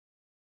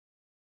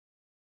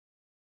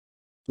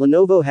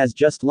Lenovo has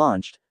just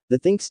launched the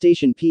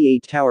ThinkStation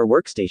P8 Tower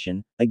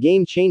Workstation, a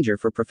game changer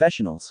for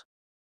professionals.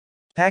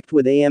 Packed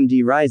with AMD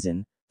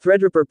Ryzen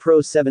Threadripper PRO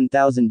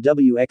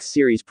 7000WX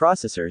series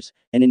processors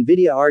and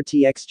NVIDIA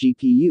RTX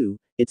GPU,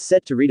 it's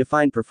set to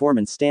redefine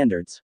performance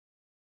standards.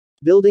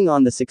 Building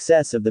on the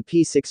success of the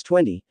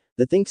P620,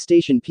 the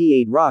ThinkStation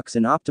P8 rocks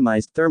an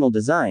optimized thermal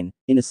design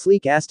in a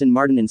sleek Aston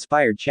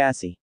Martin-inspired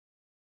chassis.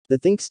 The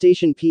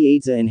ThinkStation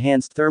P8's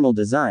enhanced thermal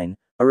design,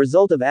 a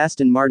result of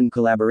Aston Martin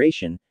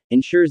collaboration,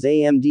 ensures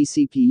AMD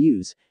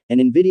CPUs and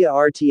NVIDIA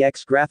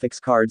RTX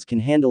graphics cards can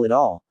handle it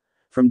all,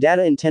 from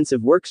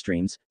data-intensive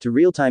workstreams to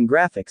real-time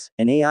graphics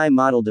and AI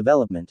model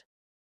development.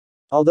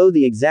 Although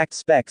the exact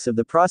specs of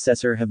the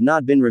processor have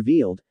not been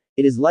revealed,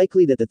 it is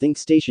likely that the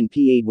ThinkStation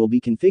P8 will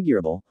be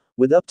configurable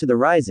with up to the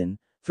Ryzen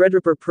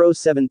Threadripper PRO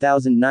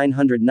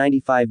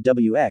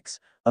 7995WX,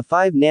 a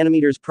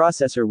 5nm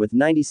processor with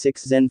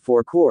 96 Zen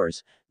 4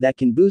 cores that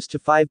can boost to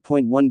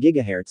 5.1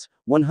 GHz,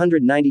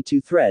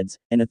 192 threads,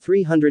 and a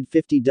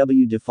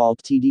 350W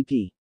default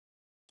TDP.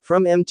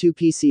 From M2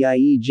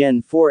 PCIe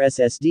Gen 4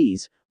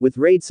 SSDs, with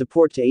RAID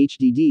support to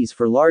HDDs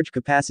for large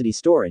capacity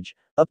storage,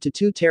 up to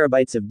 2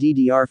 TB of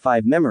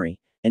DDR5 memory,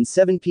 and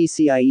 7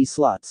 PCIe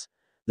slots,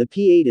 the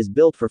P8 is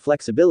built for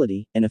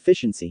flexibility and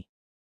efficiency.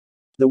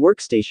 The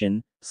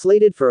workstation,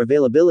 slated for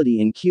availability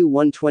in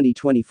Q1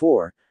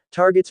 2024,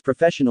 targets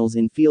professionals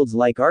in fields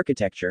like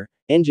architecture,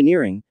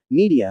 engineering,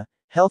 media,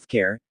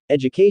 healthcare,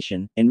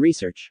 education, and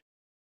research.